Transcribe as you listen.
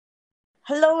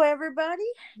Hello, everybody.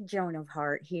 Joan of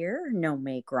Heart here. No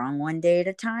make wrong one day at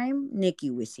a time.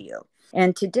 Nikki with you.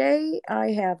 And today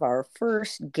I have our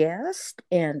first guest,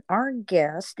 and our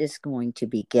guest is going to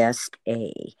be guest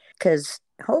A, because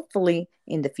hopefully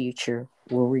in the future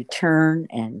we'll return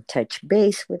and touch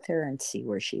base with her and see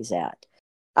where she's at.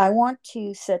 I want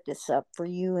to set this up for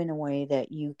you in a way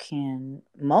that you can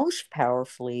most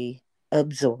powerfully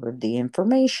absorb the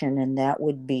information, and that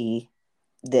would be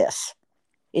this.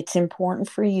 It's important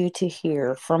for you to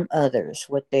hear from others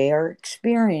what they are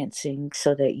experiencing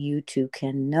so that you too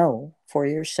can know for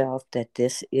yourself that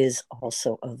this is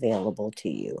also available to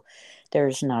you.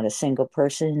 There's not a single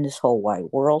person in this whole wide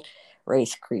world,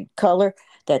 race, creed, color,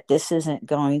 that this isn't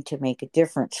going to make a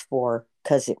difference for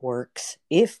because it works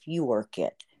if you work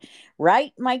it.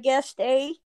 Right, my guest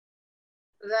A?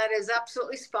 That is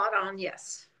absolutely spot on.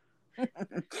 Yes.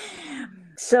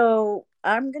 So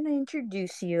I'm going to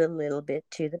introduce you a little bit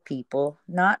to the people,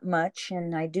 not much,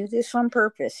 and I do this on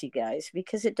purpose, you guys,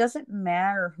 because it doesn't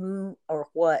matter who or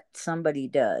what somebody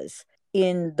does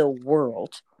in the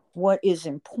world. What is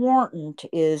important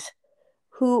is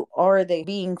who are they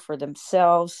being for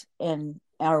themselves, and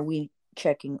are we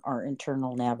checking our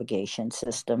internal navigation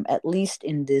system? At least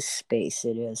in this space,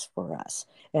 it is for us.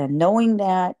 And knowing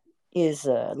that is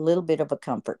a little bit of a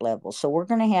comfort level. So we're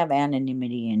going to have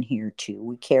anonymity in here too.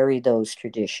 We carry those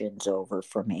traditions over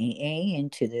from AA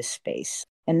into this space.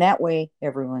 And that way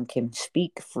everyone can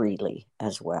speak freely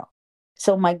as well.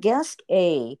 So my guest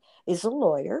A is a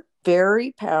lawyer,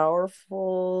 very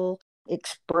powerful,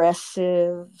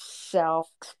 expressive, self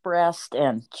expressed,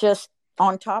 and just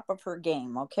on top of her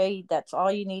game. Okay. That's all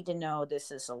you need to know.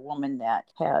 This is a woman that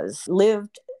has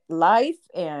lived life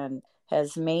and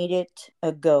has made it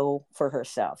a go for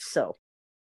herself. So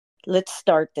let's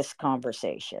start this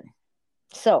conversation.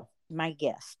 So, my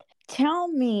guest, tell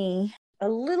me a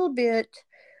little bit.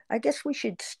 I guess we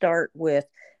should start with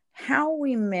how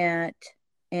we met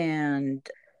and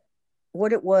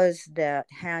what it was that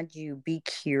had you be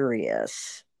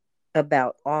curious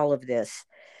about all of this.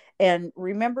 And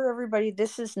remember, everybody,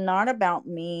 this is not about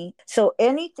me. So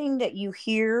anything that you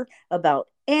hear about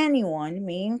anyone,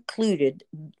 me included,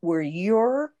 where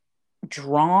you're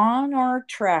drawn or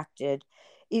attracted,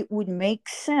 it would make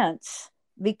sense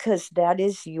because that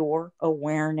is your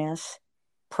awareness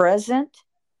present,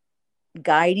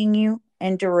 guiding you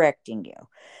and directing you.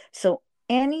 So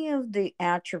any of the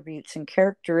attributes and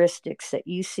characteristics that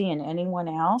you see in anyone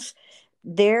else,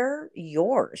 they're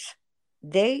yours.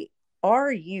 They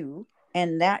are you,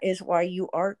 and that is why you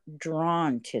are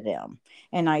drawn to them.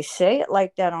 And I say it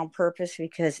like that on purpose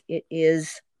because it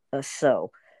is a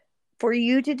so for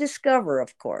you to discover,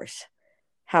 of course.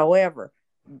 However,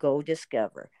 go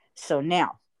discover. So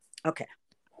now, okay,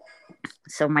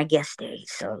 so my guest day.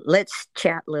 So let's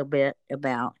chat a little bit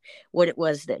about what it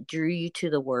was that drew you to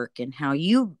the work and how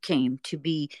you came to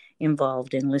be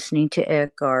involved in listening to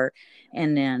Eckhart,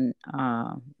 and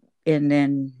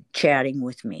then chatting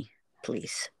with me,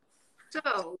 please.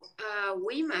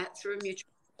 We met through a mutual,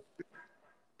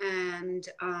 and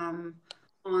on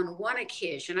one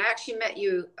occasion, I actually met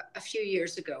you a few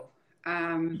years ago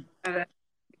at a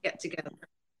get together,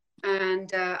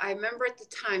 and I remember at the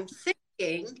time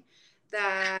thinking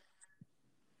that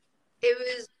it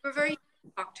was we're very easy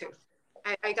to talk to.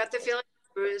 I got the feeling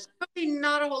there was probably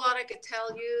not a whole lot I could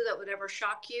tell you that would ever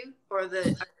shock you, or that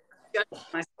I judge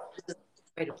myself is the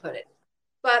way to put it.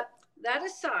 But that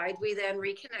aside, we then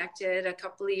reconnected a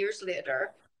couple of years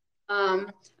later.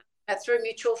 Um, met through a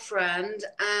mutual friend,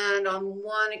 and on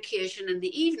one occasion in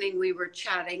the evening, we were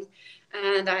chatting,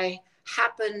 and I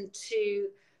happened to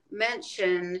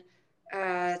mention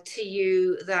to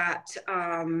you that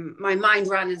my mind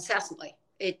ran incessantly.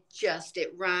 It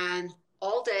ran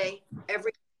all day,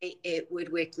 every day. It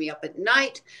would wake me up at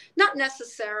night, not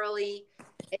necessarily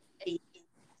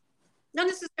not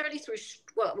necessarily through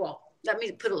let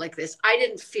me put it like this. I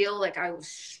didn't feel like I was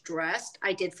stressed.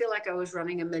 I did feel like I was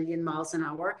running a million miles an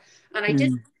hour, and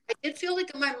Mm, I did feel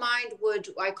like my mind would,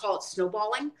 I call it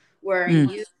snowballing, where mm,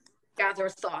 you gather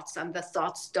thoughts and the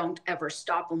thoughts don't ever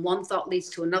stop, and one thought leads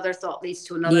to another thought leads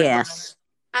to another thought, yes.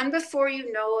 and before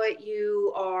you know it,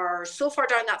 you are so far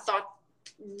down that thought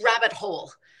rabbit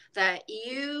hole that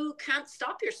you can't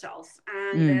stop yourself.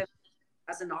 And Mm, then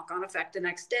has a knock-on effect the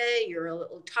next day. You're a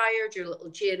little tired, you're a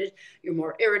little jaded, you're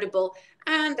more irritable,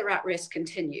 and the rat race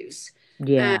continues. And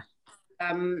yeah.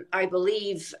 I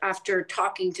believe after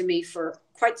talking to me for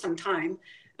quite some time,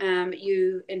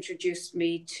 you introduced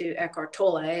me to Eckhart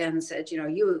Tolle and said,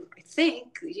 I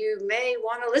think you may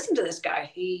want to listen to this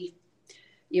guy.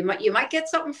 You might get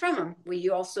something from him. We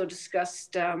also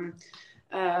discussed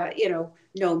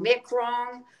no make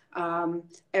wrong.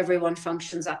 Everyone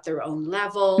functions at their own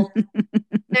level.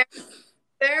 There are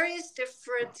various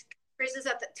different phrases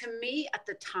that, to me, at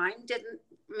the time,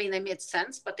 they made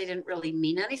sense, but they didn't really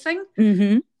mean anything.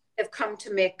 Mm-hmm. They've come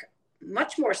to make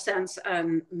much more sense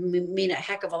and mean a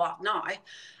heck of a lot now.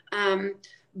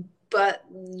 But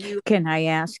Can I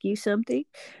ask you something?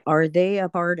 Are they a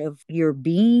part of your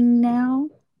being now?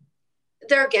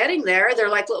 They're getting there. They're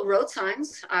like little road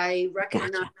signs. I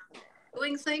recognize Gotcha.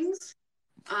 doing things.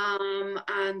 And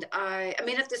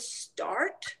at the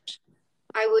start,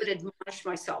 I would admonish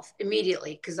myself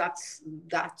immediately, because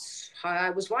that's how I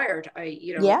was wired.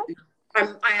 Yeah.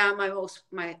 I am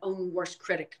my own worst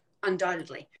critic,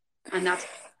 undoubtedly, and that's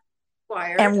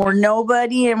wired. And we're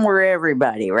nobody, and we're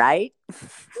everybody, right?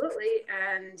 Absolutely.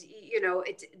 And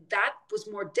that was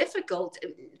more difficult.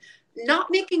 Not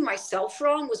making myself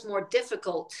wrong was more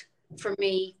difficult for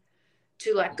me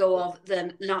to let go of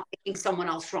than not making someone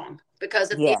else wrong.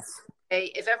 Because yes.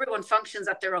 If everyone functions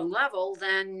at their own level,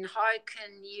 then how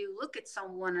can you look at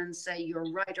someone and say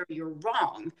you're right or you're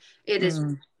wrong? It is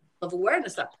of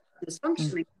awareness that is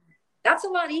functioning. That's a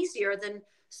lot easier than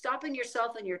stopping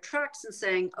yourself in your tracks and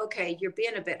saying, okay, you're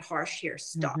being a bit harsh here.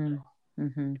 Stop.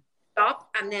 Stop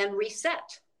and then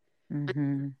reset.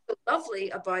 And what's lovely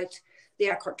about the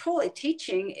Eckhart Tolle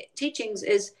teachings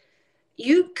is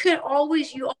you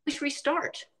always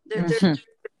restart. There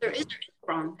is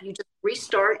wrong. You just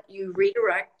restart, you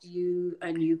redirect,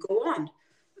 and you go on.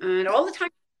 And all the time,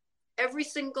 every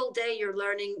single day, you're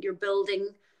learning, you're building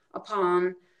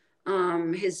upon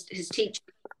his teaching.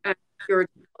 You're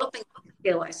developing a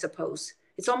skill, I suppose.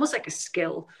 It's almost like a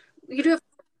skill. You do have to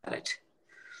think about it.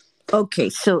 Okay,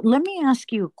 so let me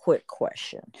ask you a quick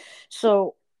question.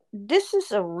 So this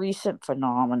is a recent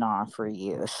phenomenon for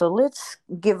you. So let's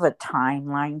give a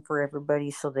timeline for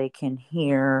everybody so they can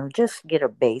just get a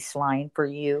baseline for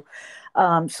you.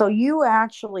 So you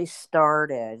actually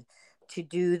started to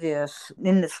do this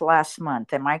in this last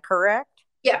month. Am I correct?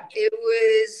 Yeah, it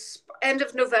was end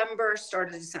of November, start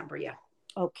of December. Yeah.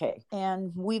 Okay.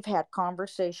 And we've had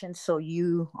conversations. So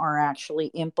you are actually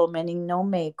implementing no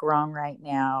make wrong right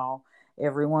now.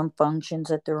 Everyone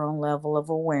functions at their own level of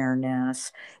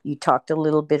awareness. You talked a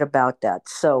little bit about that.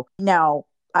 So now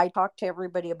I talked to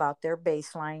everybody about their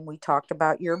baseline. We talked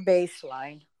about your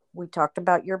baseline.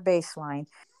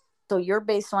 So your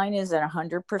baseline is at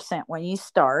 100% when you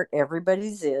start.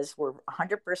 Everybody's is. We're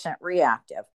 100%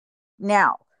 reactive.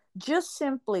 Now, just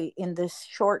simply in this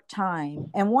short time,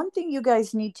 and one thing you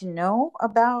guys need to know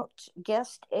about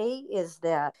guest A is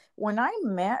that when I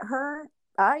met her,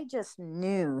 I just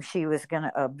knew she was going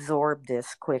to absorb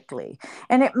this quickly.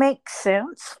 And it makes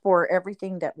sense for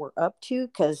everything that we're up to,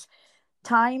 because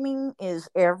timing is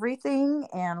everything,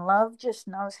 and love just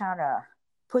knows how to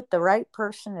put the right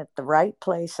person at the right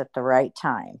place at the right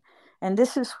time. And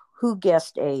this is who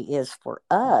guest A is for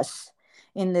us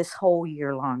in this whole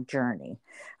year-long journey.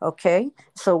 Okay,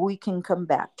 so we can come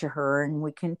back to her and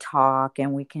we can talk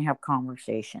and we can have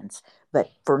conversations,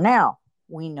 but for now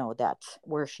we know that's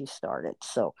where she started.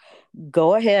 So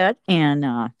go ahead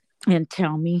and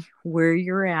tell me where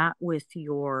you're at with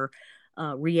your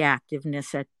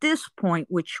reactiveness at this point,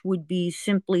 which would be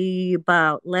simply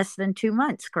about less than 2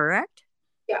 months, correct?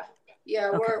 Yeah,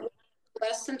 Okay. we're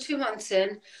less than 2 months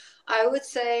in. I would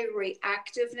say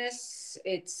reactiveness,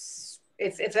 it's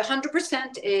if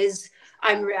 100% is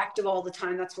I'm reactive all the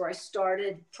time. That's where I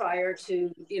started prior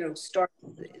to start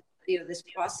this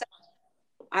process.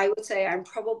 I would say I'm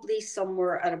probably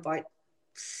somewhere at about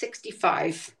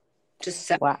 65 to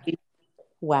 70.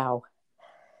 Wow.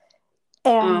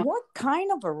 And what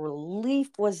kind of a relief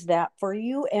was that for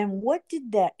you? And what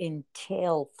did that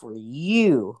entail for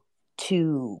you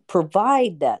to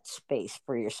provide that space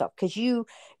for yourself? Because you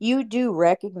do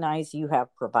recognize you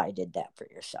have provided that for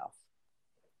yourself.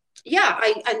 Yeah,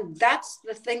 and that's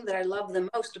the thing that I love the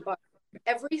most about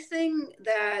everything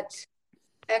that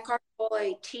Eckhart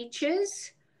Tolle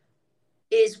teaches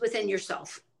is within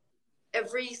yourself.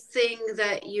 Everything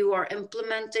that you are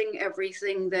implementing,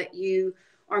 everything that you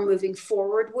are moving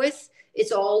forward with,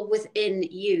 it's all within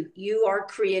you. You are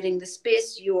creating the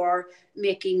space, you are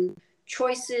making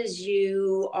choices,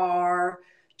 you are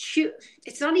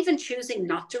it's not even choosing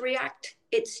not to react,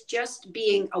 it's just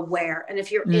being aware. And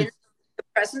if you're in the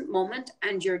present moment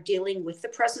and you're dealing with the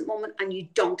present moment and you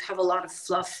don't have a lot of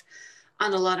fluff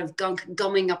and a lot of gunk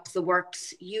gumming up the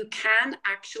works, you can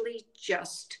actually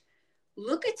just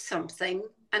look at something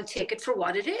and take it for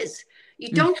what it is. You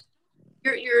don't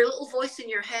your little voice in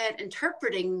your head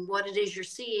interpreting what it is you're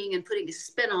seeing and putting a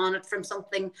spin on it from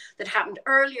something that happened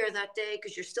earlier that day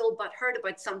because you're still butthurt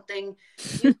about something.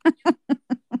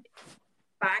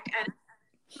 back and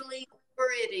it's really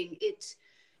liberating.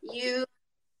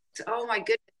 Oh my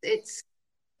goodness,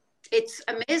 it's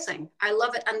amazing. I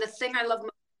love it. And the thing I love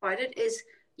most about it is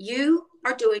you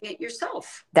are doing it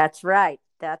yourself. That's right.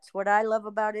 That's what I love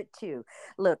about it too.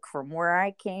 Look, from where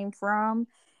I came from,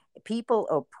 people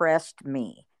oppressed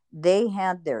me. They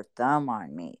had their thumb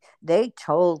on me. They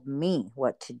told me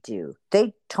what to do.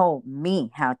 They told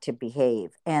me how to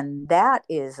behave. And that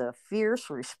is a fierce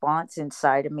response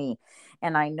inside of me.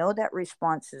 And I know that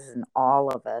response is in all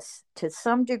of us to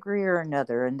some degree or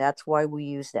another. And that's why we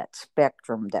use that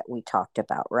spectrum that we talked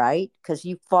about, right? Because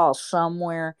you fall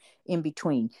somewhere in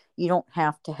between. You don't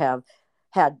have to have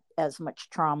had as much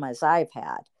trauma as I've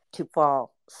had to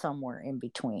fall somewhere in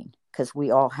between, because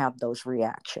we all have those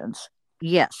reactions.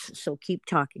 Yes, so keep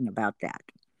talking about that.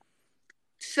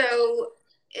 So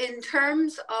in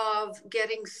terms of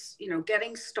getting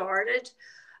started,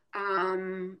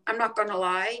 I'm not going to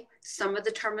lie, some of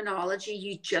the terminology,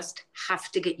 you just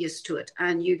have to get used to it.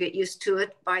 And you get used to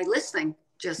it by listening.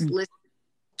 Just listen.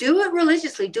 Do it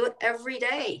religiously. Do it every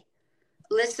day.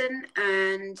 Listen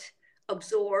and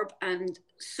absorb, and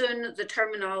soon the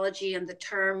terminology and the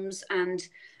terms and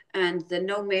the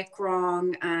no make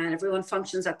wrong, and everyone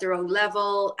functions at their own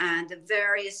level, and the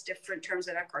various different terms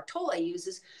that Eckhart Tolle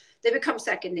uses, they become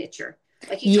second nature.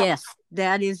 Like yes,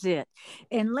 that is it.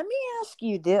 And let me ask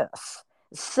you this.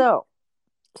 So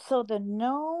the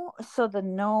no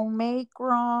make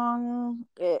wrong,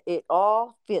 it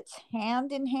all fits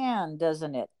hand in hand,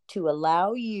 doesn't it, to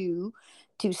allow you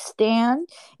to stand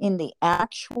in the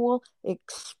actual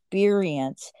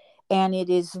experience. And it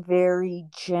is very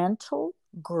gentle,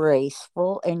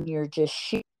 graceful, and you're just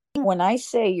shifting. When I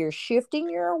say you're shifting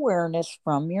your awareness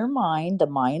from your mind, the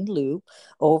mind loop,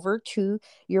 over to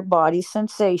your body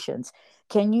sensations.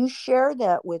 Can you share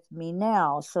that with me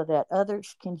now so that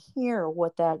others can hear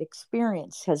what that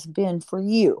experience has been for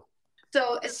you?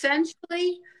 So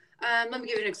essentially, let me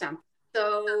give you an example.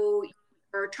 So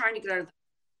you're trying to get out of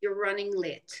you're running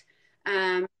late.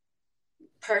 Um,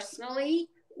 Personally,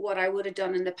 what I would have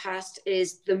done in the past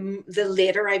is the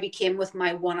later I became with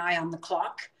my one eye on the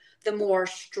clock, the more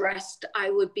stressed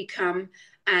I would become,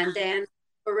 and then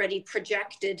already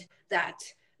projected that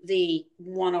the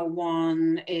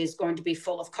 101 is going to be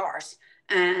full of cars,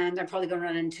 and I'm probably going to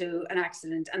run into an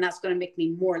accident, and that's going to make me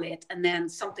more late, and then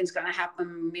something's going to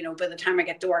happen, by the time I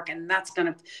get to work, and that's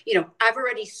going to, I've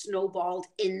already snowballed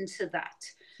into that.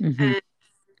 Mm-hmm.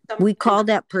 We call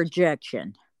that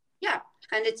projection. Yeah,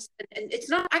 and it's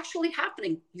not actually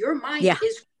happening. Your mind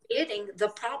is creating the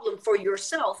problem for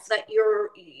yourself that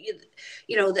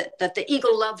that the ego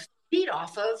loves to feed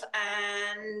off of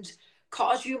and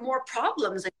cause you more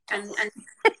problems, and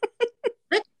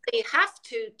literally have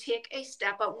to take a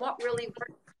step up. What really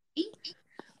worked for me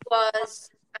was,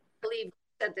 I believe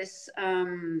said this,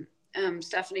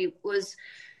 Stephanie, was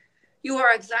you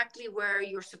are exactly where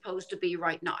you're supposed to be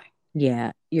right now.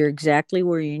 Yeah, you're exactly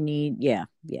where you need. Yeah.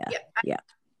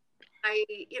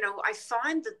 I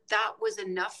find that was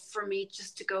enough for me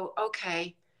just to go,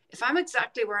 okay, if I'm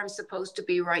exactly where I'm supposed to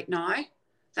be right now,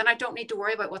 then I don't need to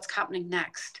worry about what's happening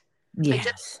next. Yes.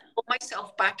 I just pull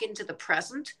myself back into the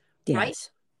present, yes. right?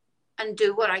 And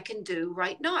do what I can do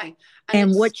right now.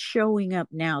 And what's showing up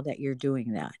now that you're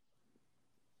doing that?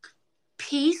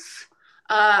 Peace.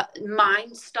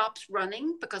 Mind stops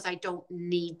running because I don't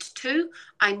need to.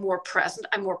 I'm more present.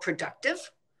 I'm more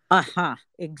productive. Aha,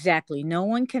 exactly. No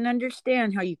one can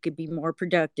understand how you could be more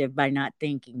productive by not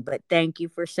thinking, but thank you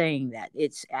for saying that.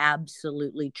 It's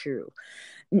absolutely true.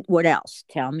 What else?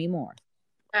 Tell me more.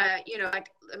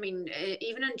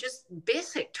 Even in just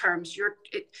basic terms,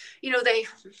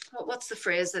 what's the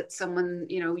phrase that someone,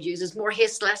 uses? More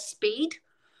haste, less speed.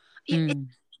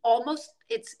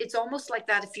 It's almost like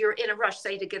that. If you're in a rush,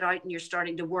 say, to get out, and you're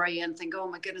starting to worry and think, oh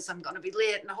my goodness, I'm going to be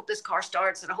late, and I hope this car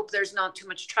starts, and I hope there's not too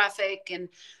much traffic, and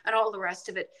all the rest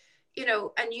of it,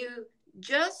 and you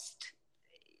just,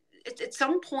 at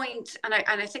some point, and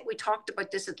I think we talked about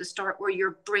this at the start, where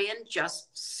your brain just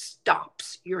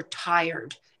stops. You're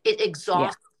tired. It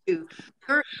exhausts you.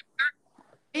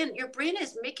 Your brain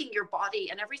is making your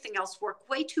body and everything else work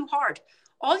way too hard.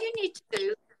 All you need to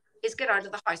do is get out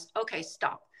of the house. Okay,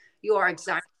 stop. You are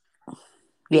exactly.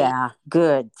 Yeah,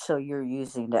 good. So you're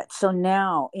using that. So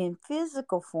now in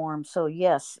physical form, so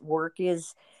yes, work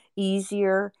is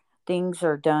easier. Things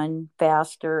are done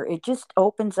faster. It just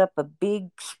opens up a big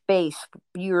space.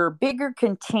 Your bigger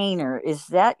container. Is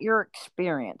that your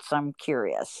experience? I'm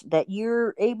curious that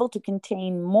you're able to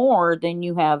contain more than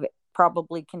you have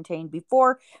probably contained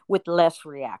before with less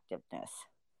reactiveness.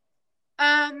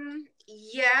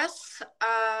 Yes.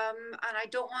 And I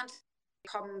don't want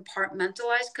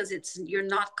compartmentalize, because you're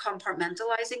not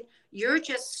compartmentalizing. You're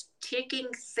just taking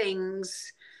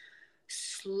things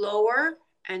slower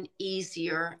and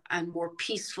easier and more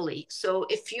peacefully. So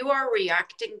if you are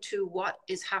reacting to what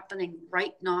is happening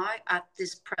right now at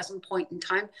this present point in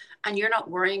time, and you're not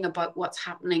worrying about what's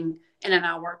happening in an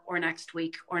hour or next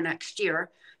week or next year,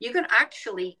 you can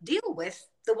actually deal with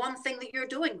the one thing that you're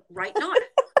doing right now.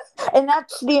 And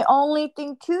that's the only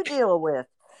thing to deal with,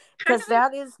 because Kind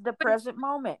of, that is the present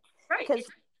moment. right. Because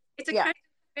It's a kind of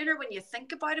better when you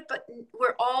think about it, but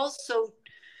we're also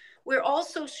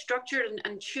structured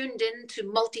and tuned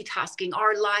into multitasking.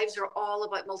 Our lives are all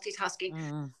about multitasking.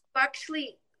 To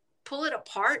actually pull it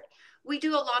apart, we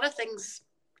do a lot of things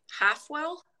half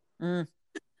well, and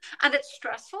it's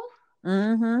stressful.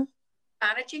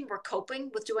 Managing, we're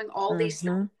coping with doing all these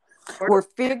things. We're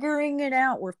figuring it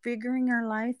out. We're figuring our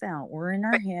life out. We're in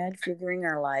our head figuring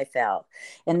our life out.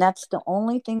 And that's the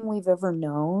only thing we've ever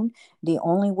known, the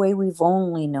only way we've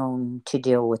only known to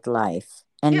deal with life.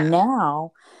 And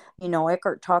now,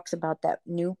 Eckhart talks about that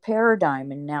new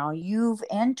paradigm, and now you've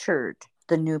entered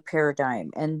the new paradigm,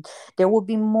 and there will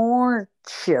be more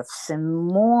shifts and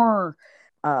more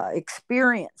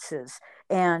experiences.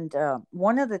 And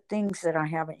one of the things that I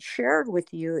haven't shared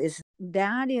with you is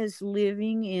that is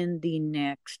living in the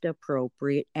next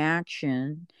appropriate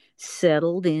action,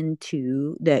 settled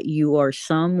into that you are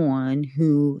someone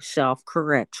who self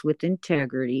corrects with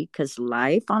integrity, because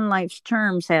life on life's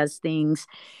terms has things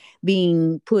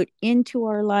being put into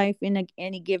our life in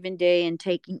any given day and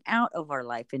taking out of our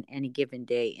life in any given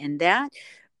day. And that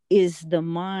is the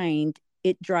mind.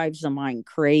 It drives the mind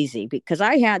crazy, because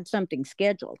I had something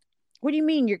scheduled. What do you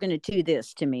mean you're going to do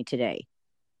this to me today?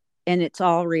 And it's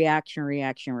all reaction,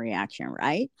 reaction, reaction,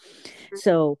 right?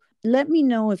 So let me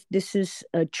know if this is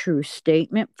a true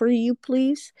statement for you,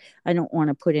 please. I don't want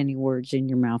to put any words in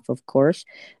your mouth, of course.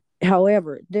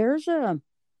 However,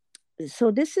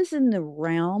 so this is in the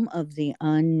realm of the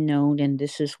unknown, and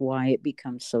this is why it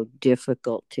becomes so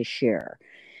difficult to share.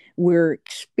 We're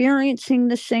experiencing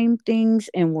the same things,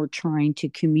 and we're trying to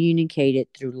communicate it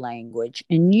through language.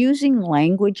 And using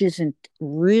language isn't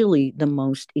really the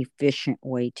most efficient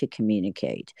way to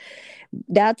communicate.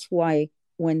 That's why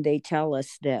when they tell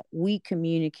us that we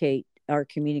communicate, our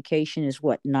communication is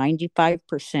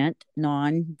 95%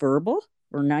 nonverbal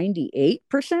or 98%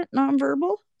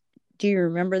 nonverbal. Do you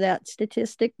remember that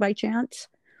statistic by chance?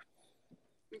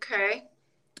 Okay.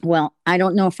 Well, I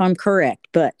don't know if I'm correct,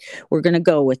 but we're going to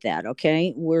go with that.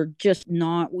 Okay.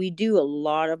 We do a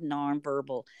lot of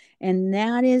nonverbal, and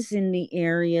that is in the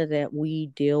area that we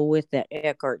deal with, that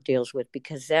Eckhart deals with,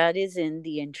 because that is in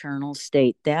the internal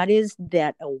state. That is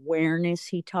that awareness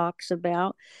he talks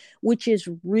about, which is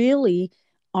really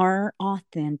our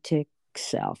authentic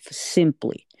self,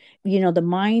 simply. The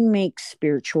mind makes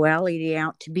spirituality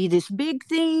out to be this big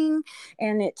thing,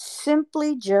 and it's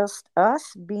simply just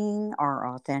us being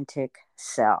our authentic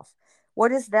self. What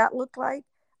does that look like?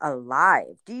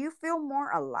 Alive. Do you feel more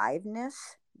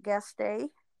aliveness, Gaste?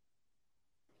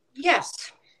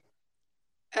 Yes.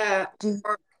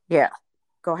 Yeah.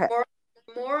 Go ahead.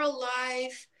 More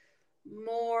alive,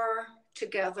 more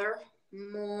together,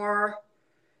 more.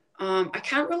 I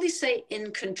can't really say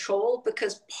in control,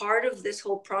 because part of this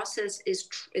whole process is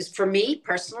for me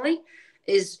personally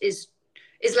is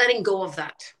letting go of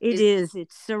that.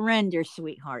 It's surrender,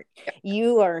 sweetheart.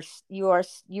 You are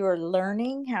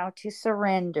learning how to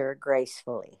surrender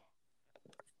gracefully.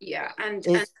 Yeah, and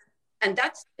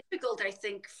that's difficult, I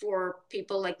think, for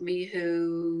people like me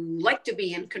who like to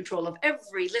be in control of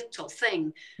every little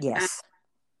thing. Yes.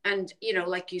 And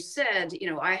like you said,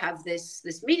 I have this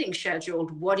meeting scheduled.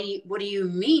 What do you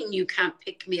mean you can't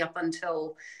pick me up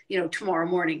until tomorrow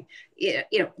morning?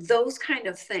 Those kind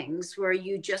of things where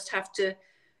you just have to,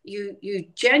 you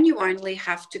genuinely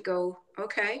have to go,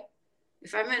 okay,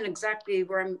 if I'm in if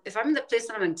I'm in the place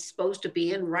that I'm supposed to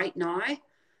be in right now,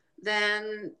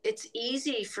 then it's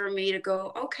easy for me to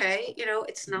go, okay,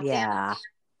 it's not the end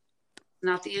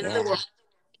of the world.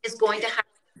 It's going to happen.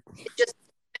 It just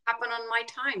happen on my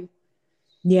time.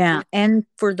 Yeah. And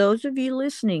for those of you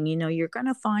listening, you're going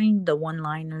to find the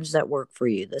one-liners that work for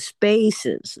you, the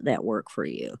spaces that work for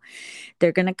you.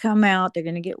 They're going to come out, they're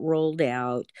going to get rolled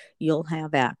out. You'll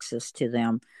have access to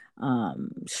them.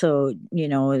 So,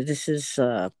 this is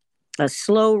a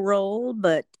slow roll,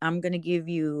 but I'm going to give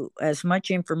you as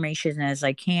much information as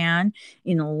I can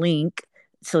in a link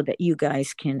so that you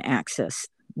guys can access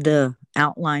the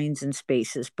outlines and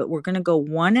spaces. But we're going to go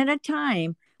one at a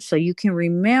time so you can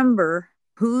remember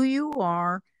who you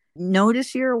are,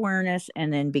 notice your awareness,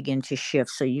 and then begin to shift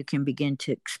so you can begin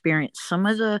to experience some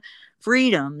of the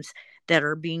freedoms that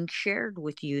are being shared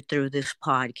with you through this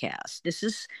podcast. This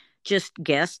is just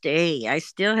guest A. I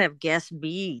still have guest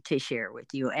B to share with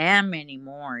you and many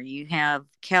more. You have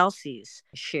Kelsey's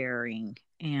sharing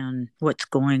and what's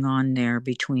going on there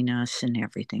between us and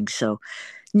everything. So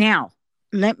now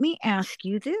let me ask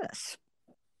you this.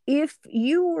 If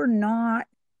you were not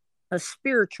a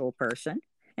spiritual person,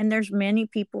 and there's many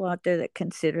people out there that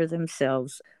consider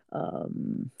themselves,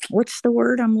 what's the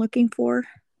word I'm looking for?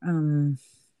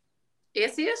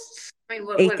 Atheists? I mean,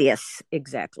 what? Atheists,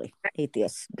 exactly.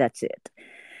 Atheists, that's it.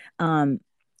 Um,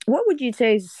 what would you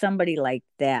say to somebody like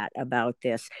that about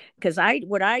this? Because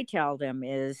what I tell them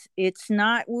is it's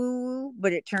not woo woo,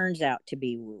 but it turns out to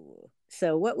be woo woo.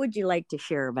 So, what would you like to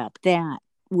share about that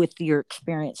with your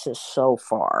experiences so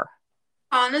far?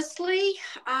 Honestly,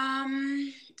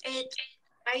 it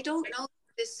I don't know.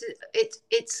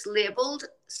 It's labeled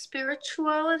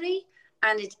spirituality,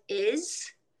 and it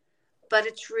is, but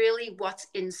it's really what's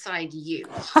inside you.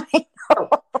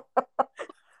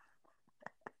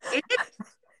 It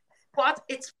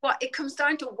is what it comes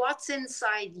down to, what's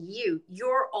inside you,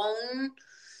 your own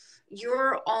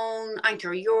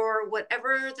anchor, your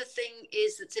whatever the thing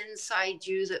is that's inside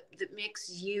you that makes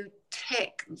you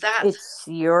tick. It's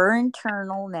your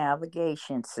internal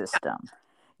navigation system,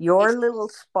 your little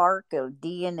spark of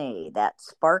DNA, that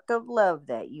spark of love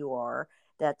that you are,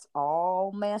 that's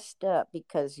all messed up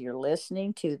because you're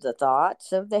listening to the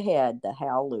thoughts of the head, the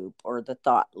hell loop or the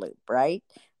thought loop, right?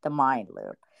 The mind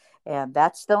loop. And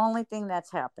that's the only thing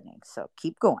that's happening. So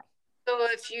keep going. So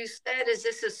if you said, is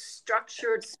this a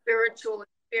structured spiritual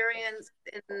experience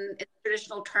in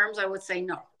traditional terms, I would say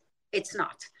no, it's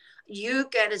not. You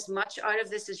get as much out of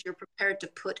this as you're prepared to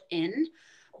put in,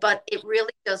 but it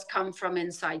really does come from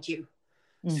inside you.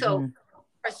 Mm-hmm. So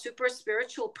a super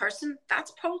spiritual person,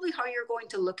 that's probably how you're going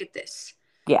to look at this.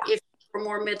 Yeah. If you're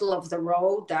more middle of the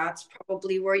road, that's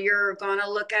probably where you're going to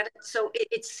look at it. So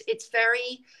it's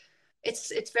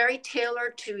very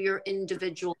tailored to your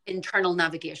individual internal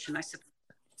navigation, I suppose.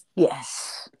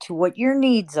 Yes, to what your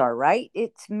needs are, right?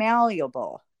 It's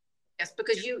malleable. Yes,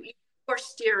 because you are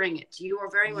steering it. You are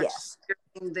very much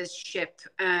steering this ship,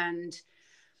 and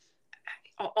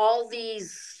all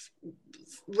these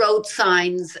road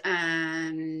signs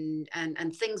and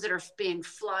things that are being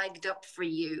flagged up for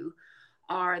you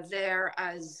are there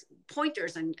as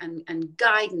pointers and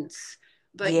guidance.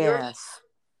 But you're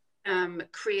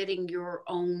creating your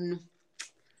own,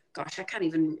 gosh, I can't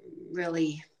even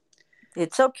really.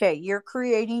 It's okay. You're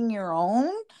creating your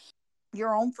own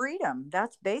freedom.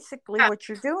 That's basically what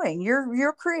you're doing.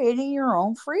 You're creating your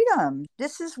own freedom.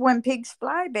 This is when pigs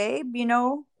fly, babe. You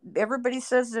know, everybody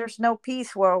says there's no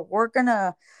peace. Well, we're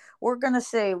gonna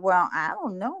say, well, I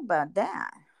don't know about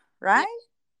that, right?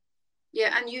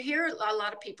 Yeah, and you hear a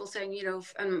lot of people saying, you know,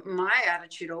 and my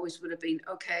attitude always would have been,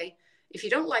 okay, if you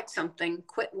don't like something,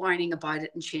 quit whining about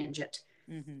it and change it.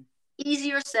 Mm-hmm.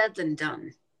 Easier said than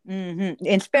done. Mm-hmm.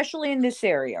 Especially in this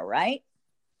area, right?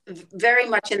 Very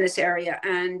much in this area.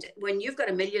 And when you've got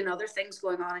a million other things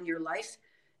going on in your life,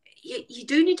 you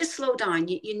do need to slow down.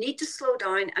 You need to slow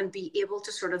down and be able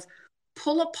to sort of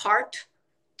pull apart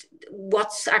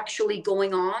what's actually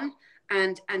going on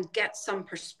and get some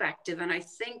perspective. And I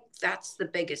think that's the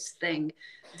biggest thing.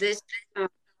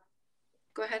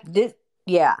 Go ahead.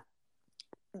 Yeah.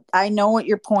 I know what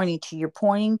you're pointing to. You're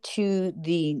pointing to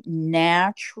the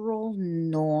natural,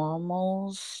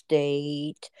 normal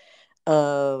state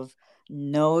of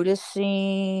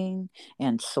noticing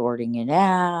and sorting it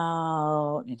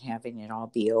out and having it all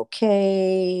be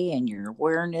okay, and your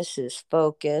awareness is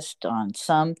focused on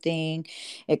something,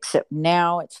 except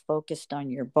now it's focused on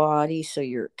your body, so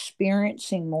you're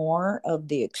experiencing more of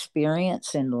the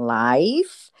experience in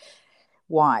life.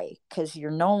 Why? Because you're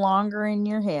no longer in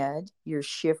your head. You're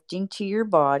shifting to your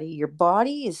body. Your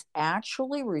body is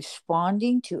actually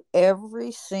responding to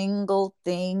every single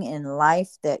thing in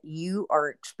life that you are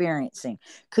experiencing.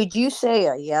 Could you say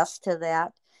a yes to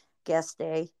that, guest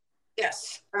A?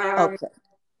 Yes. Okay.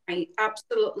 I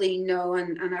absolutely know.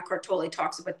 And Eckhart Tolle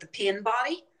talks about the pain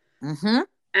body. Mm-hmm.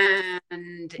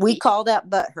 And we call that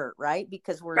butt hurt, right?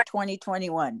 Because we're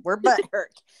 2021. We're butt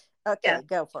hurt. Okay,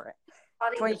 go for it.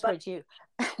 2022.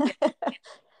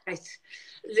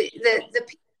 The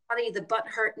body, the butt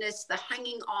hurtness, the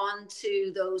hanging on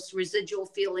to those residual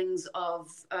feelings of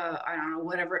I don't know,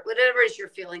 whatever it is you're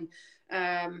feeling,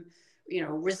 you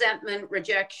know, resentment,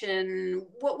 rejection,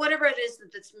 whatever it is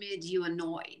that's made you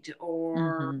annoyed,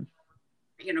 or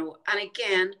you know. And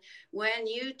again, when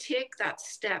you take that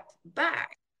step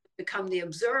back, become the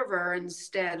observer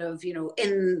instead of,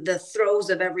 in the throes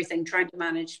of everything, trying to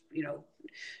manage,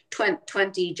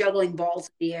 20 juggling balls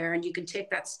in the air. And you can take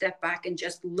that step back and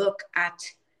just look at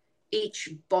each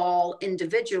ball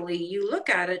individually. You look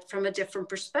at it from a different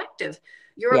perspective.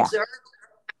 You're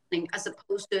observing as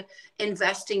opposed to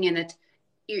investing in it,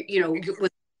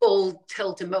 with full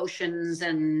tilt emotions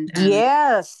and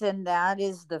yes, and that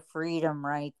is the freedom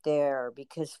right there,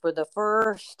 because for the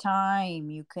first time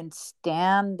you can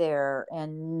stand there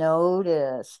and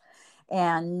notice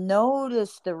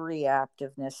the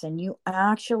reactiveness, and you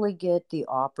actually get the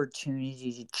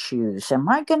opportunity to choose, am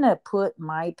I going to put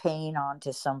my pain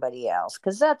onto somebody else?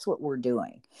 Because that's what we're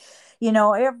doing,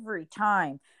 every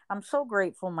time. I'm so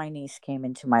grateful my niece came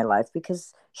into my life,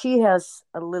 because she has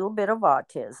a little bit of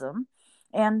autism,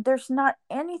 and there's not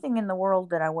anything in the world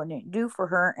that I wouldn't do for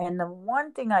her. And the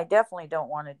one thing I definitely don't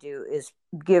want to do is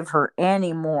give her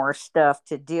any more stuff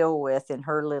to deal with in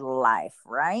her little life,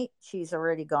 right? She's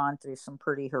already gone through some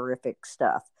pretty horrific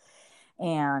stuff.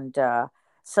 And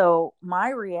so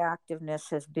my reactiveness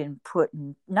has been put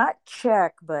in not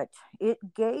check, but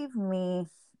it gave me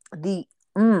the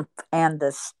oomph and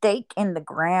the stake in the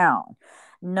ground,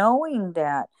 knowing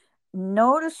that,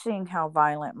 noticing how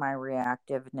violent my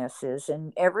reactiveness is.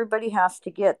 And everybody has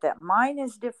to get that mine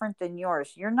is different than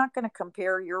yours. You're not going to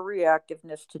compare your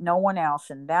reactiveness to no one else.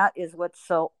 And that is what's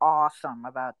so awesome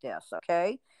about this.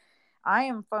 Okay. I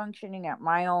am functioning at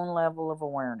my own level of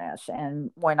awareness.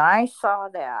 And when I saw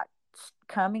that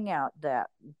coming out, that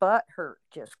butt hurt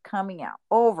just coming out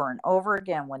over and over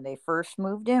again when they first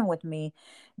moved in with me,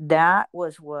 that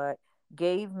was what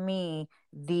gave me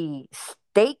the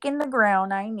stake in the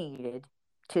ground I needed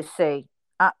to say,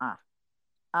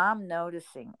 I'm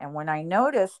noticing. And when I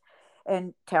notice,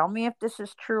 and tell me if this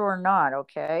is true or not,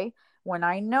 okay? When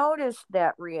I notice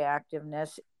that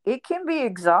reactiveness, it can be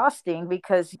exhausting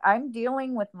because I'm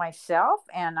dealing with myself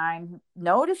and I'm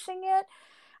noticing it.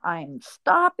 I'm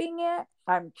stopping it.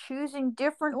 I'm choosing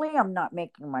differently. I'm not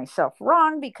making myself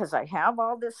wrong because I have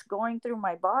all this going through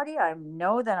my body. I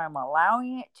know that I'm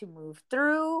allowing it to move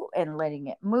through and letting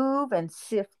it move and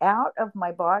sift out of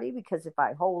my body, because if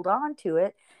I hold on to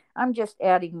it, I'm just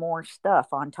adding more stuff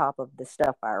on top of the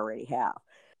stuff I already have.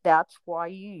 That's why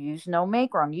you use no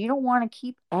make wrong. You don't want to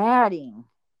keep adding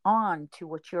on to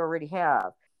what you already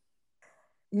have.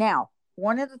 Now,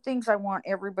 one of the things I want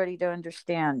everybody to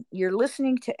understand, you're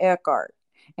listening to Eckhart.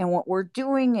 And what we're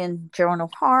doing in Joan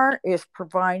of Heart is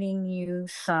providing you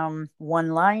some one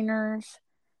liners,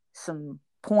 some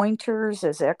pointers,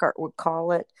 as Eckhart would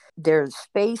call it. There's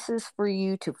spaces for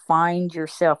you to find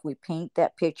yourself. We paint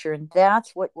that picture, and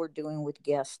that's what we're doing with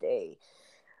Guest A.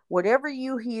 Whatever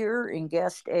you hear in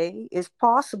Guest A is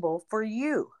possible for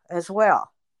you as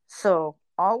well. So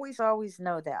always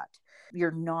know that.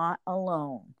 You're not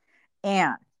alone.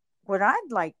 And what I'd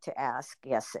like to ask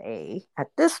SA at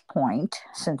this point,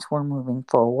 since we're moving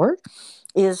forward,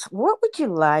 is what would you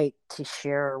like to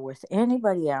share with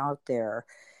anybody out there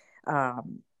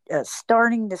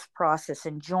starting this process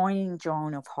and joining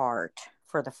Joan of Heart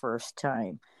for the first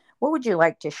time? What would you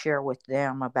like to share with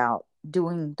them about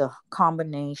doing the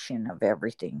combination of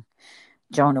everything?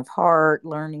 Joan of Heart,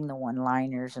 learning the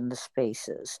one-liners and the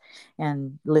spaces,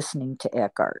 and listening to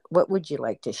Eckhart. What would you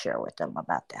like to share with them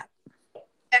about that?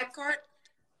 Eckhart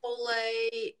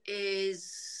Tolle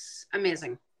is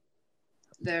amazing.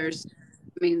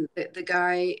 The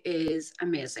guy is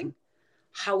amazing.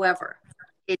 However,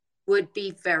 it would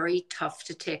be very tough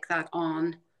to take that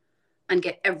on and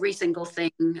get every single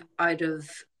thing out of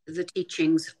the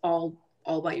teachings all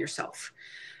by yourself.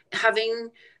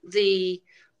 Having the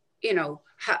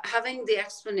having the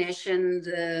explanation,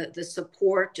 the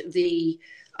support, the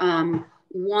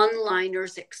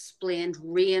one-liners explained,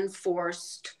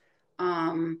 reinforced,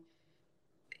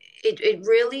 it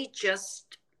really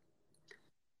just,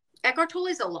 Eckhart Tolle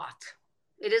is a lot.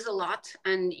 It is a lot,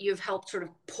 and you've helped sort of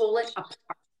pull it apart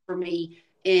for me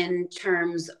in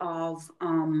terms of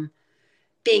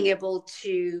being able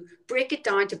to break it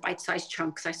down to bite-sized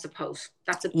chunks, I suppose.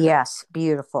 That's a yes,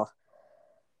 beautiful.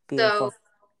 So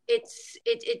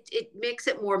it makes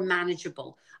it more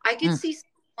manageable. I could see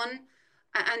someone,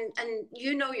 and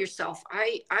yourself.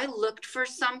 I looked for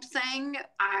something.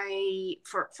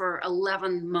 For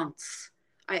 11 months.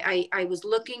 I was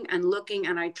looking and looking,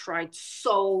 and I tried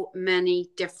so many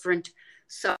different.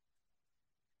 So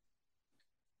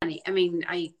many. I mean,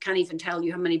 I can't even tell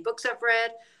you how many books I've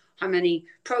read, how many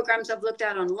programs I've looked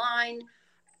at online,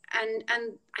 and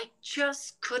I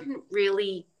just couldn't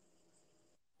really.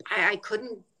 I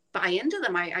couldn't buy into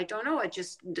them. I don't know.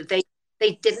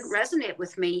 They didn't resonate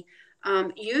with me.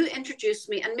 You introduced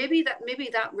me, and maybe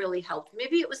that really helped.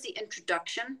 Maybe it was the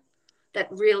introduction that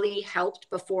really helped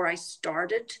before I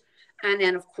started. And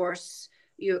then, of course,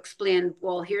 you explained,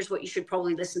 well, here's what you should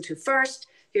probably listen to first.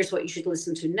 Here's what you should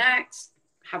listen to next.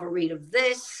 Have a read of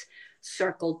this,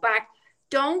 circle back.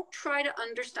 Don't try to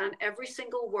understand every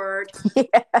single word.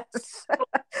 Yes.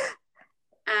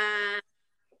 And,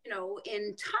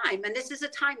 in time, and this is a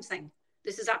time thing.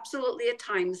 This is absolutely a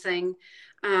time thing.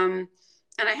 And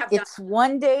I have done, It's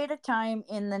one day at a time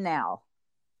in the now.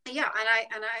 yeah,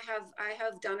 and I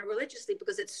have done it religiously,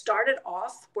 because it started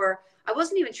off where I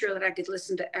wasn't even sure that I could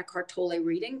listen to Eckhart Tolle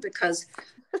reading, because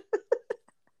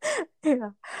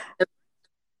Yeah.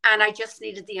 and I just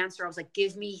needed the answer. I was like,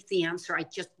 give me the answer. I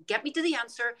just get me to the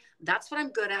answer. That's what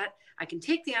I'm good at. I can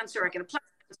take the answer. I can apply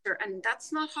the answer. And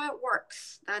that's not how it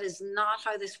works. That is not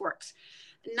how this works.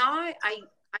 Now I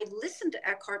listen to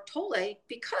Eckhart Tolle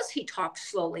because he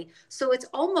talks slowly. So it's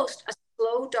almost a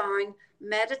slow down,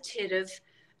 meditative,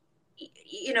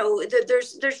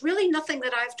 there's really nothing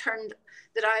that I've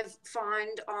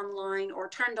found online or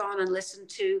turned on and listened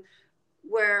to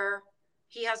where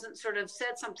he hasn't sort of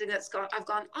said something I've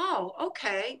gone, oh,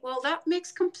 okay, well, that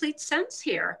makes complete sense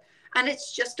here. And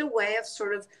it's just a way of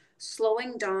sort of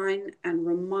slowing down and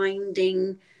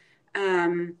reminding,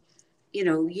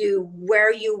 you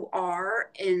where you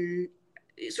are in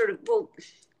sort of, well,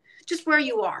 just where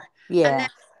you are. And Yeah.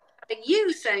 then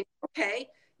you saying, okay,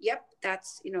 yep,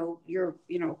 that's, you're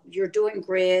doing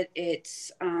great.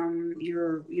 It's,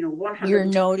 you're, 100. You're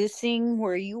noticing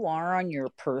where you are on your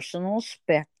personal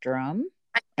spectrum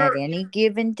at any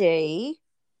given day.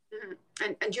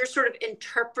 And you're sort of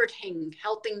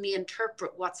helping me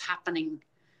interpret what's happening,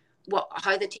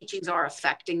 how the teachings are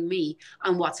affecting me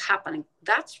and what's happening.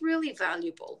 That's really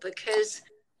valuable, because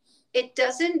it's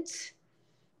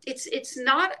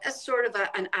not a sort of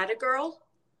an atta girl,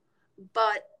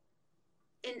 but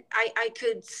I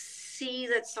could see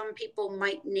that some people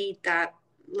might need that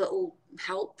little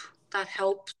help,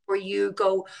 where you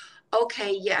go,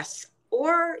 okay, yes.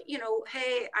 Or,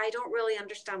 hey, I don't really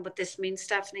understand what this means,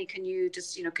 Stephanie. Can you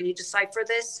decipher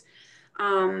this?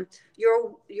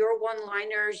 Your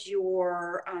one-liners,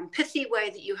 your pithy way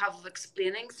that you have of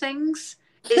explaining things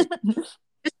is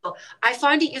useful. I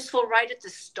find it useful right at the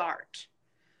start.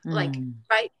 Like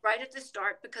right at the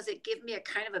start, because it gave me a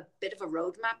kind of a bit of a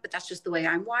roadmap, but that's just the way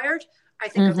I'm wired. I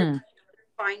think other people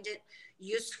find it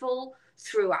useful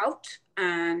throughout,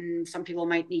 and some people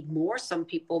might need more, some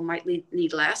people might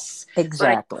need less.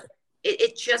 Exactly. But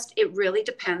it really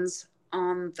depends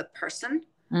on the person,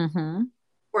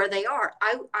 where they are.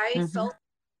 I felt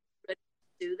to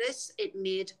do this. It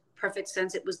made perfect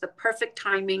sense. It was the perfect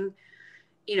timing.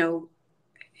 It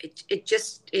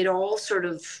all sort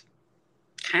of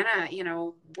kind of,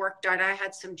 worked out. I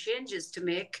had some changes to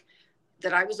make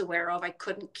that I was aware of. I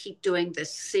couldn't keep doing the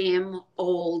same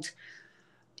old,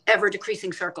 ever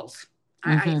decreasing circles.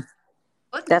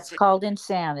 That's called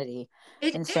insanity.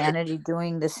 Insanity,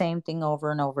 doing the same thing over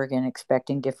and over again,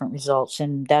 expecting different results.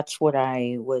 And that's what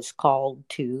I was called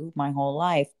to my whole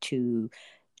life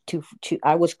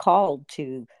I was called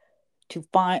to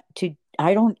find,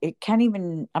 I'm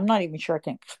not even sure I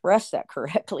can express that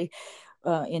correctly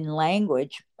in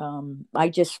language. I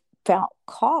just felt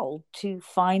called to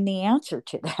find the answer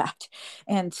to that,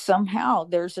 and somehow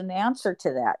there's an answer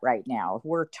to that right now.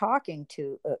 We're talking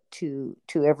to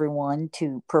everyone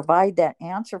to provide that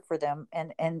answer for them,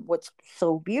 and what's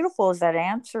so beautiful is that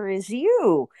answer is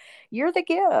you. You're the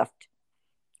gift.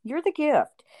 You're the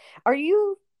gift. Are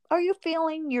you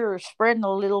feeling you're spreading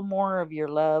a little more of your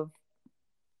love?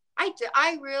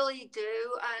 I really do.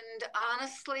 And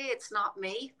honestly, it's not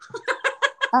me.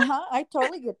 I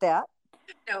totally get that.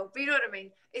 No, but you know what I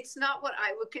mean? It's not what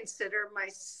I would consider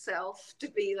myself to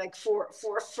be, like,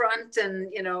 forefront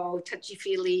and, touchy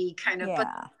feely kind of. Yeah. But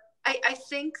I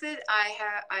think that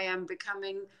I am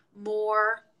becoming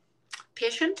more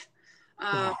patient,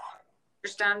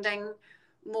 understanding,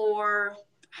 more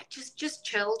just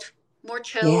chilled, more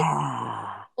chilled.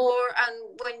 Yeah.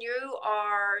 And when you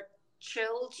are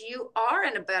chilled, you are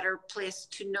in a better place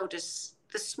to notice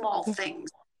the small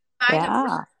things. I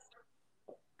have,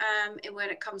 and when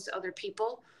it comes to other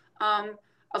people,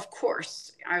 of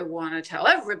course, I want to tell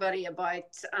everybody about,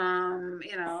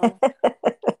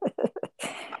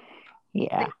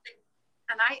 Yeah.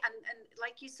 And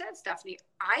like you said, Stephanie,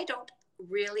 I don't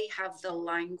really have the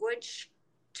language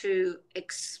to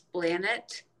explain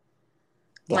it.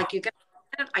 Yeah. Like you can,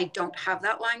 I don't have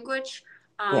that language.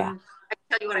 Yeah. I can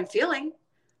tell you what I'm feeling,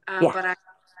 Yeah. but I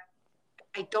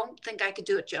don't think I could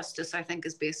do it justice, I think,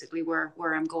 is basically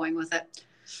where I'm going with it.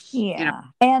 you know.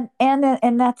 Yeah.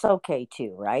 And that's okay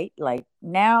too, right? Like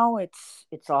now it's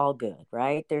all good,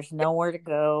 right? There's nowhere to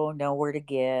go, nowhere to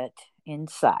get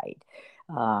inside.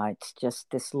 It's just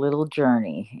this little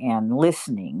journey and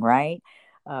listening, right?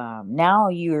 Now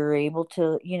you're able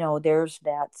to, there's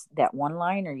that one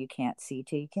liner, you can't see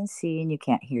till you can see, and you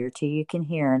can't hear till you can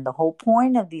hear. And the whole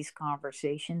point of these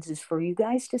conversations is for you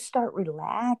guys to start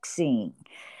relaxing.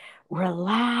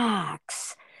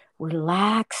 Relax.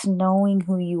 Relax knowing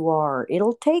who you are.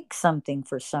 It'll take something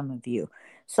for some of you.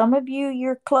 Some of you,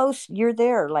 you're close, you're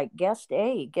there, like guest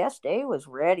A. Guest A was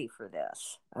ready for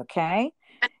this. Okay.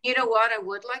 And you know what I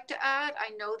would like to add? I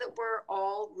know that we're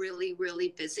all really, really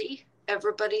busy.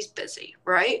 Everybody's busy,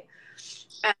 right?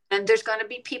 And there's going to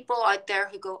be people out there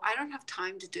who go, I don't have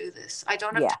time to do this. I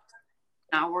don't have Yeah. time,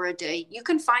 an hour a day. You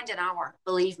can find an hour,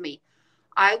 believe me.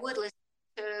 I would listen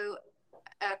to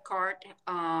Eckhart,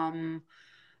 and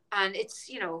it's,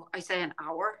 I say an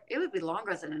hour. It would be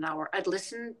longer than an hour. I'd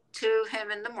listen to him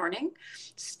in the morning.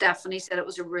 Stephanie said it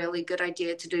was a really good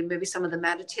idea to do maybe some of the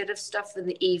meditative stuff in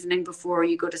the evening before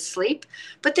you go to sleep.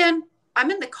 But then I'm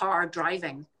in the car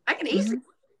driving. I can easily Hmm.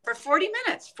 for 40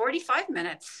 minutes, 45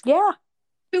 minutes, Yeah.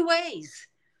 two ways.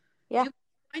 Yeah. You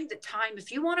find the time.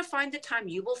 If you want to find the time,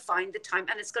 you will find the time,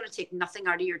 and it's going to take nothing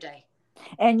out of your day.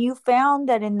 And you found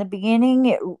that in the beginning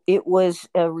it was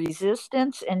a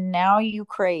resistance and now you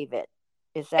crave it.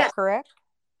 Is that Yes, correct?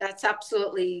 that's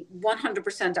absolutely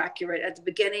 100% accurate. At the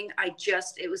beginning,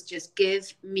 it was just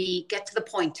get to the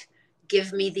point,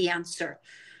 give me the answer.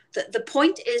 The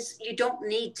point is, you don't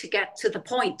need to get to the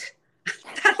point.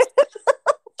 That's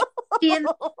in,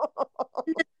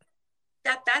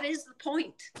 that is the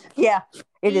point. Yeah,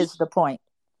 it Be is the point.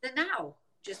 the now.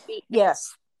 Just be.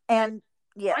 Yes. And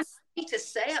And I yes. need to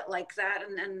say it like that.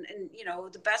 And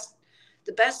the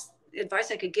best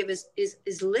advice I could give is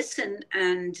listen,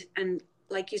 and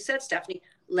like you said, Stephanie,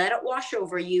 let it wash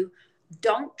over you.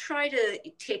 Don't try to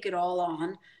take it all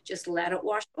on. Just let it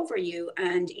wash over you,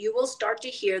 and you will start to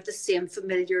hear the same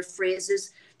familiar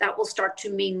phrases that will start to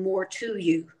mean more to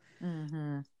you,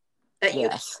 Mhm. that you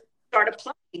Yes. start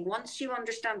applying. Once you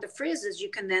understand the phrases, you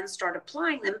can then start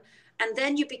applying them, and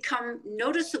then you become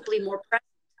noticeably more present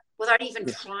without even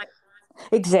trying.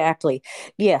 Exactly.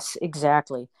 Yes,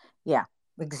 exactly. Yeah,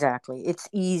 exactly. It's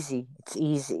easy. It's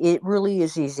easy. It really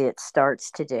is easy. It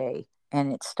starts today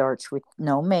and it starts with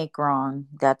no make wrong.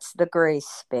 That's the grace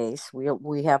space.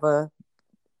 We have a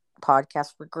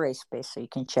podcast for grace space so you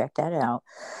can check that out.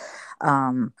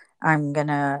 I'm going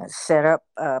to set up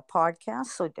a podcast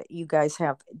so that you guys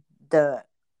have the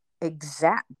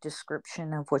exact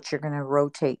description of what you're going to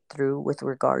rotate through with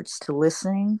regards to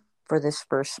listening for this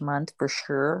first month for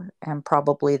sure, and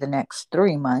probably the next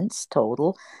 3 months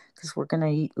total, because we're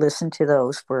going to listen to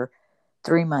those for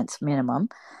 3 months minimum,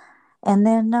 and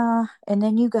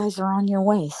then you guys are on your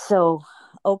way. So,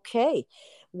 okay,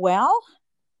 well,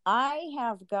 I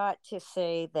have got to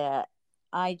say that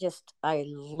I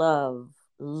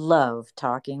love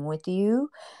talking with you.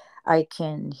 I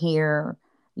can hear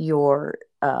your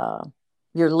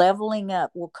you're leveling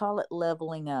up. We'll call it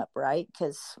leveling up, right?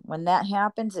 Because when that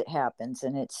happens, it happens,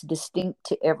 and it's distinct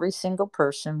to every single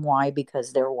person. Why?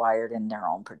 Because they're wired in their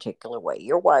own particular way.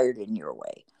 You're wired in your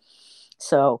way.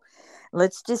 So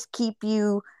let's just keep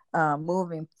you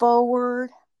moving forward,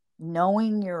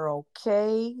 knowing you're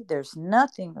okay. There's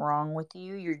nothing wrong with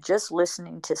you. You're just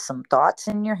listening to some thoughts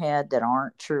in your head that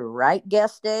aren't true, right,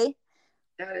 guest day?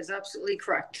 That is absolutely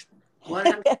correct.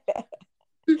 100.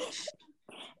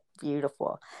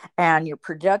 Beautiful. And your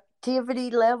productivity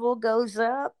level goes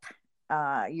up.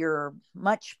 You're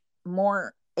much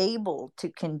more able to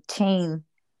contain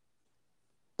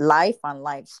life on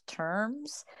life's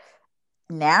terms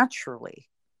naturally.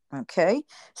 Okay.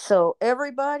 So,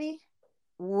 everybody,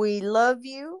 we love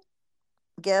you.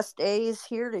 Guest A is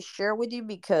here to share with you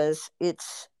because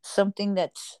it's something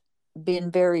that's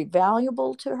been very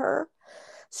valuable to her.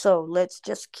 So let's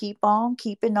just keep on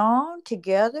keeping on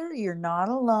together. You're not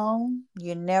alone.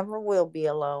 You never will be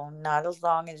alone, not as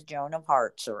long as Joan of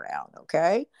Heart's around,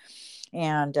 okay?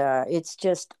 And it's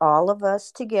just all of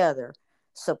us together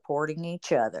supporting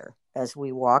each other as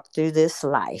we walk through this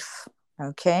life,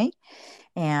 okay?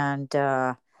 And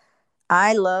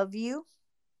I love you.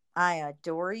 I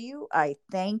adore you. I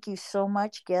thank you so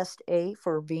much, Guest A,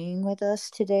 for being with us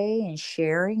today and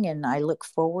sharing. And I look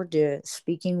forward to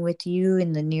speaking with you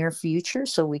in the near future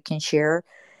so we can share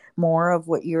more of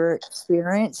what you're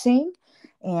experiencing.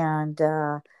 And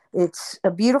it's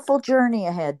a beautiful journey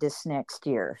ahead this next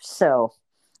year. So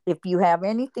if you have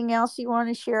anything else you want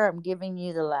to share, I'm giving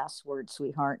you the last word,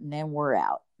 sweetheart, and then we're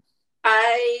out.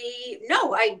 I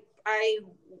no, I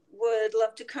would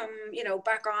love to come,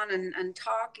 back on and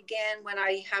talk again when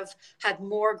I have had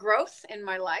more growth in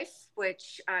my life,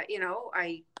 which, I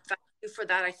thank you for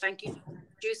that. I thank you for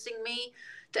introducing me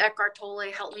to Eckhart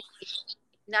Tolle, help me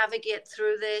navigate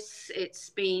through this. It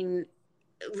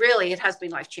has been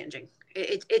life changing.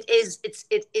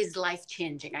 It is life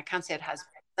changing. I can't say it has.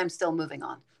 I'm still moving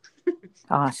on.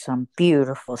 Awesome.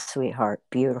 Beautiful, sweetheart.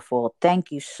 Beautiful.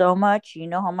 Thank you so much. You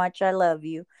know how much I love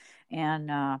you.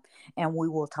 And we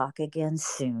will talk again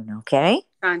soon, okay?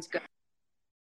 Sounds good.